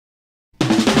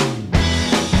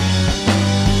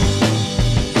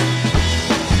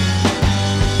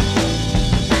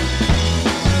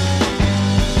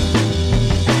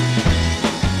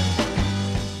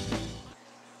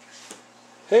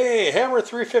Hammer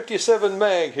 357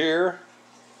 mag here.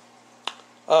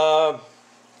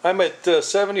 I'm at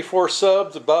 74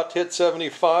 subs, about to hit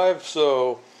 75,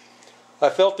 so I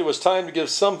felt it was time to give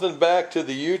something back to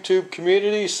the YouTube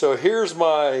community. So here's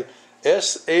my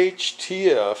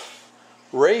SHTF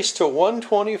Race to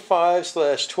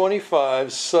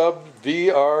 125/25 Sub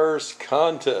VRs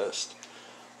contest.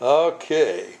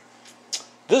 Okay.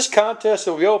 This contest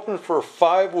will be open for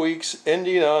 5 weeks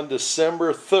ending on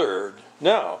December 3rd.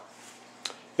 Now,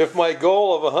 if my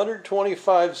goal of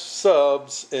 125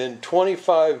 subs and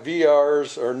 25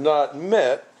 VRs are not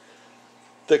met,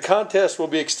 the contest will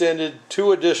be extended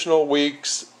 2 additional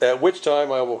weeks, at which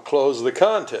time I will close the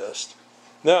contest.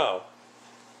 Now,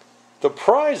 the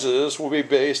prizes will be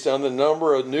based on the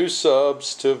number of new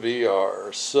subs to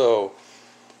VRs. So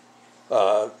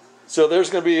there's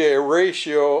going to be a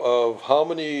ratio of how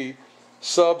many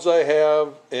subs I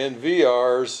have and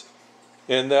VRs,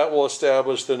 and that will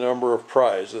establish the number of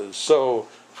prizes. So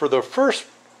for the fourth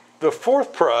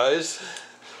prize,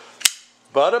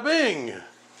 bada bing,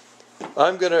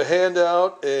 I'm going to hand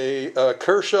out a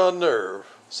Kershaw nerve.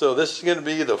 So this is going to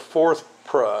be the fourth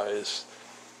prize.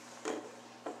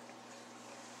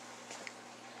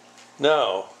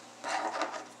 Now,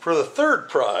 for the third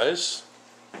prize,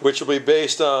 which will be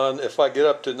based on if I get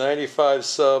up to 95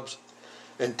 subs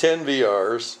and 10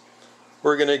 VRs,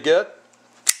 we're going to get,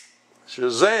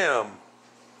 shazam,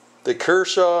 the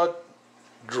Kershaw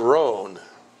drone.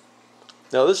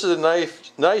 Now this is a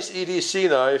nice EDC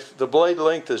knife. The blade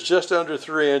length is just under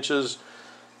 3 inches,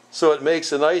 so it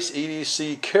makes a nice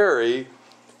EDC carry.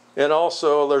 And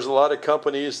also there's a lot of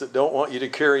companies that don't want you to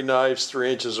carry knives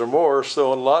 3 inches or more,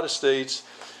 so in a lot of states,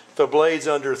 if the blade's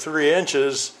under 3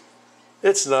 inches,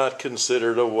 it's not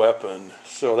considered a weapon.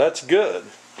 So that's good.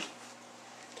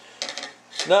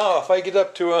 Now if I get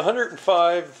up to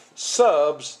 105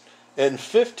 subs and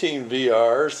 15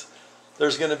 VRs,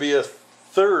 there's going to be a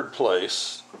third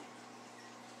place.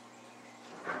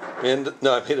 And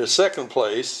no, I mean a second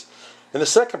place. And the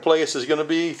second place is going to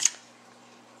be,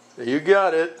 you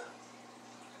got it,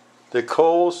 the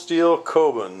cold steel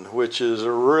Kobun, which is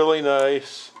a really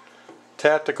nice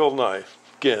tactical knife.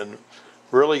 Again,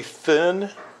 really thin,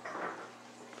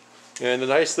 and the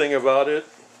nice thing about it,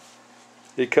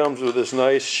 it comes with this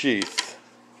nice sheath.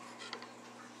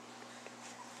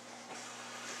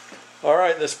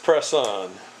 Alright, let's press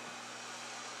on.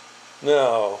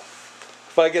 Now,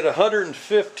 if I get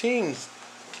 115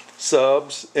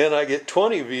 subs and I get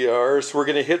 20 VRs, we're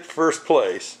going to hit first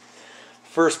place.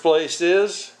 First place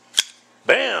is,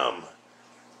 bam!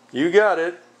 You got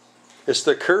it. It's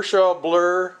the Kershaw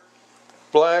Blur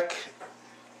Black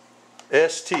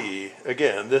ST.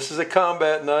 Again, this is a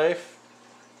combat knife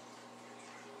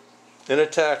and a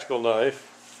tactical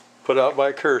knife put out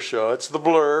by Kershaw. It's the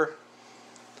Blur,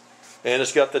 and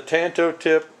it's got the Tanto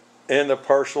tip and the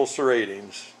partial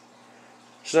serratings.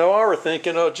 So now we're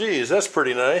thinking, oh geez, that's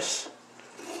pretty nice.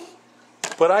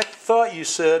 But I thought you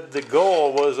said the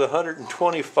goal was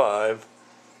 125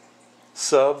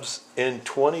 subs and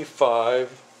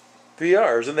 25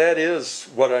 VRs, and that is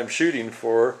what I'm shooting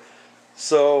for.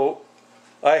 So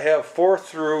I have 4th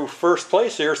through first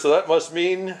place here, so that must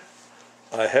mean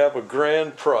I have a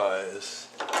grand prize.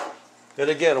 And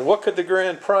again, what could the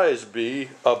grand prize be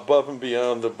above and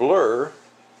beyond the Blur?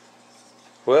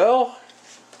 Well,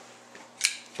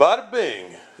 bada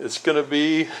bing, it's going to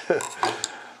be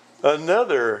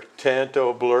another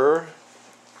Tanto Blur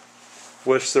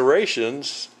with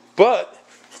serrations, but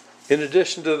in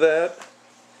addition to that,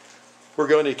 we're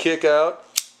going to kick out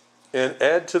and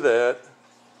add to that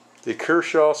the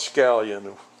Kershaw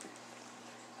Scallion.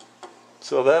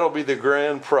 So that'll be the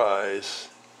grand prize.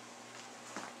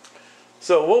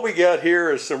 So what we got here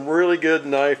is some really good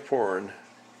knife porn.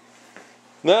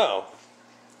 Now,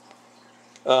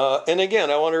 and again,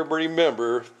 I want everybody to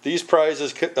remember, these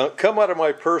prizes come out of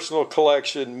my personal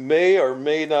collection, may or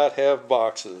may not have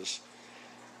boxes.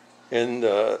 And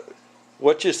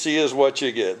what you see is what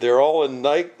you get. They're all in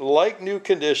like new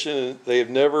condition, and they have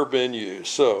never been used.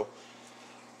 So,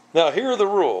 now here are the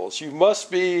rules. You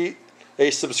must be a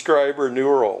subscriber, new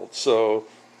or old. So,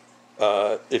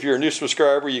 if you're a new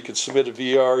subscriber, you can submit a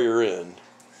VR, you're in.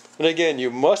 And again,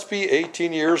 you must be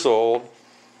 18 years old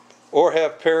or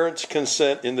have parents'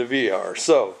 consent in the VR.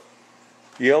 So,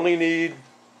 you only need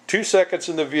 2 seconds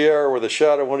in the VR with a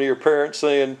shot of one of your parents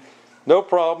saying, no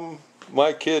problem,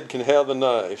 my kid can have the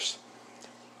knives.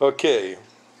 Okay.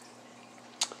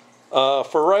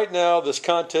 For right now, this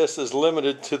contest is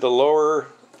limited to the lower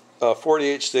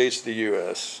 48 states of the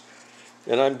U.S.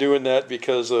 And I'm doing that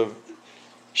because of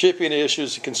shipping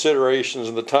issues and considerations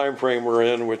and the time frame we're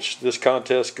in, which this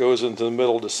contest goes into the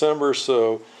middle of December,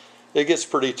 so it gets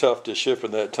pretty tough to ship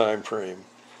in that time frame.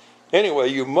 Anyway,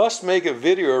 you must make a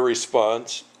video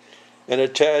response and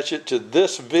attach it to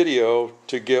this video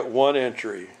to get one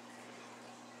entry.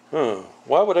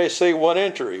 Why would I say one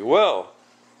entry? Well,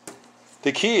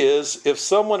 the key is if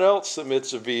someone else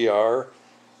submits a VR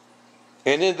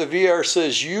and in the VR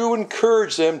says you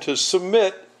encourage them to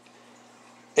submit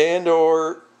and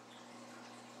or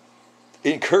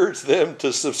encourage them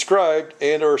to subscribe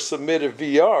and or submit a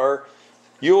VR,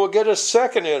 you will get a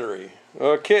second entry.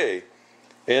 Okay,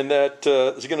 and that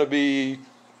is going to be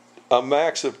a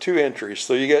max of 2 entries.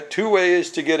 So you got 2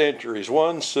 ways to get entries.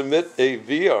 One, submit a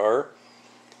VR,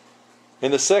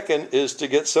 and the second is to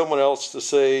get someone else to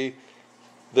say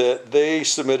that they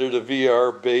submitted a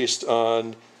VR based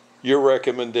on your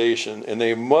recommendation, and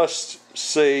they must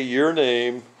say your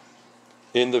name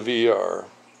in the VR.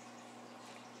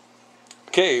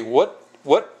 Okay, what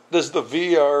does the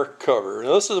VR cover?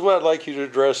 Now this is what I'd like you to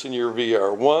address in your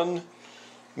VR. 1,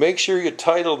 make sure you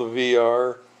title the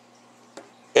VR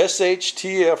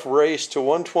SHTF Race to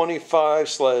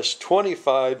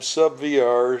 125/25 sub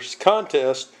VRs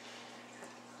contest,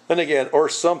 and again, or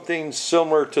something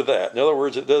similar to that. In other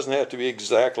words, it doesn't have to be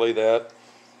exactly that,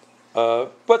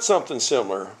 but something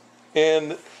similar.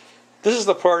 And this is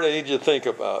the part I need you to think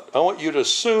about. I want you to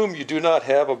assume you do not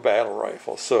have a battle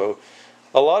rifle. So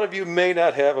a lot of you may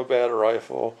not have a battle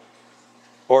rifle,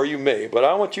 or you may, but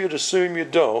I want you to assume you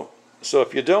don't. So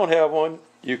if you don't have one,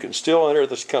 you can still enter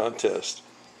this contest.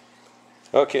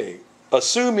 Okay,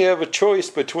 assume you have a choice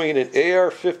between an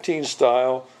AR-15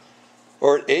 style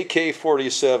or an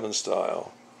AK-47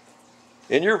 style.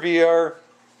 In your VR,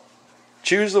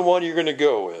 choose the one you're going to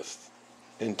go with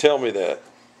and tell me that.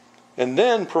 And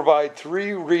then provide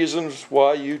 3 reasons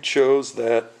why you chose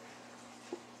that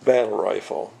battle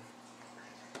rifle.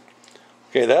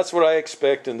 Okay, that's what I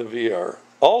expect in the VR.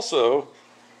 Also,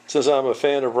 since I'm a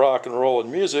fan of rock and roll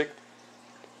and music,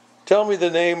 tell me the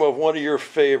name of one of your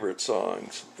favorite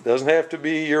songs. It doesn't have to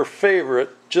be your favorite,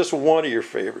 just one of your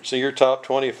favorites, in your top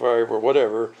 25 or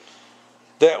whatever.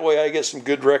 That way I get some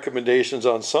good recommendations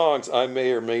on songs I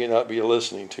may or may not be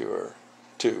listening to.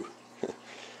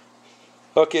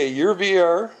 Okay, your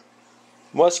VR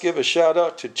must give a shout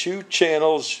out to 2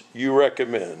 channels you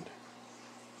recommend.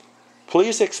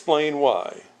 Please explain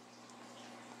why.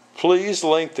 Please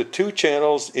link the 2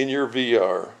 channels in your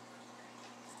VR.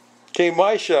 Okay,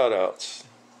 my shout outs.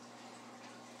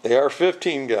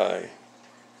 AR-15 guy.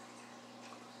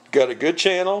 Got a good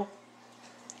channel.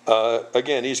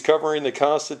 Again, he's covering the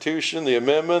Constitution, the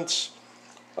amendments,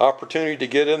 opportunity to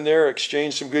get in there,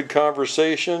 exchange some good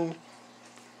conversation.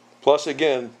 Plus,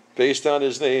 again, based on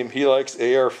his name, he likes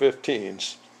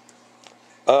AR-15s.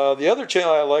 The other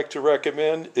channel I like to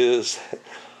recommend is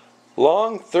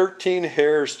Long 13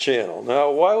 Hairs channel. Now,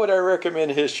 why would I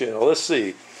recommend his channel? Let's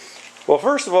see. Well,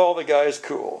 first of all, the guy's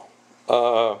cool.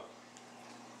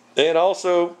 And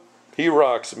also, he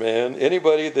rocks, man.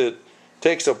 Anybody that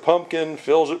takes a pumpkin,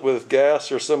 fills it with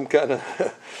gas or some kind of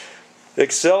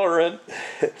accelerant,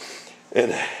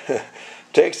 and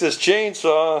takes this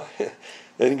chainsaw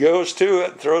and goes to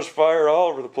it and throws fire all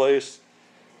over the place,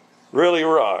 really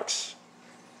rocks.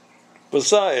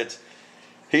 Besides,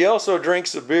 he also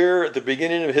drinks a beer at the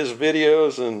beginning of his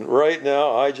videos, and right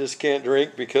now I just can't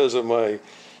drink because of my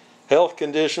health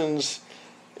conditions,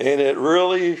 and it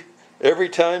really, every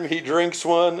time he drinks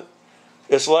one,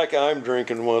 it's like I'm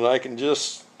drinking one. I can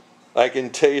taste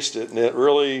it, and it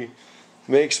really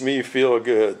makes me feel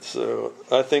good. So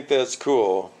I think that's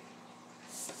cool.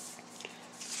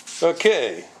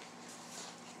 Okay,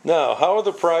 now how are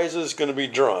the prizes going to be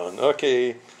drawn?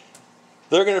 Okay,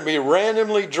 they're going to be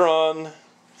randomly drawn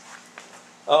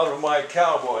out of my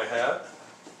cowboy hat,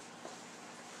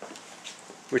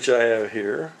 which I have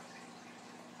here.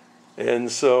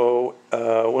 And so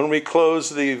when we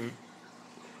close the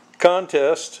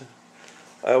contest,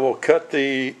 I will cut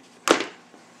the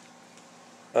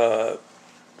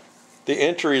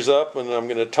entries up, and I'm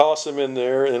going to toss them in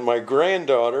there, and my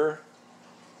granddaughter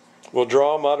will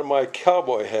draw them out of my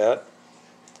cowboy hat,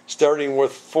 starting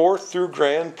with 4th through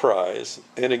grand prize.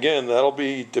 And again, that'll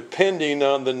be depending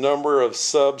on the number of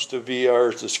subs to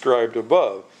VRs described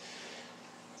above.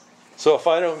 So if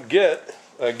I don't get,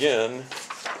 again,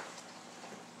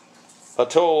 a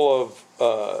total of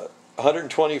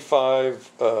 125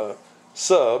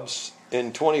 subs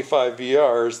and 25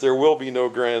 VRs, there will be no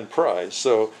grand prize.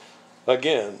 So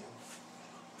again,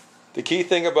 the key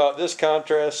thing about this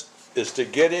contest is to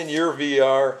get in your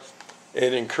VR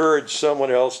and encourage someone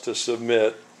else to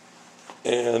submit,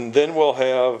 and then we'll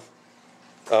have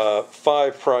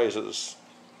 5 prizes.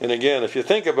 And again, if you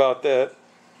think about that,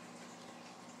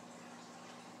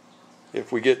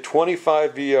 if we get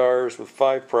 25 VRs with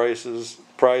 5 prizes,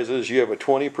 you have a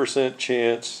 20%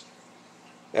 chance.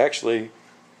 Actually,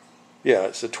 yeah,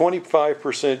 it's a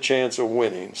 25% chance of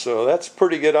winning. So that's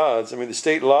pretty good odds. I mean, the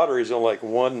state lottery is only like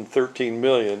 1 in 13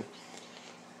 million.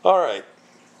 All right.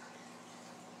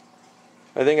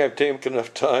 I think I've taken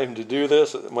enough time to do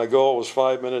this. My goal was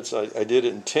 5 minutes. I did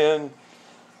it in 10.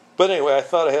 But anyway, I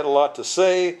thought I had a lot to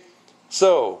say.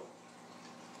 So,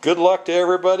 good luck to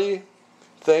everybody.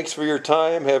 Thanks for your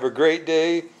time. Have a great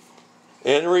day.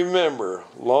 And remember,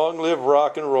 long live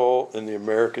rock and roll and the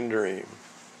American dream.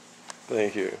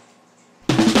 Thank you.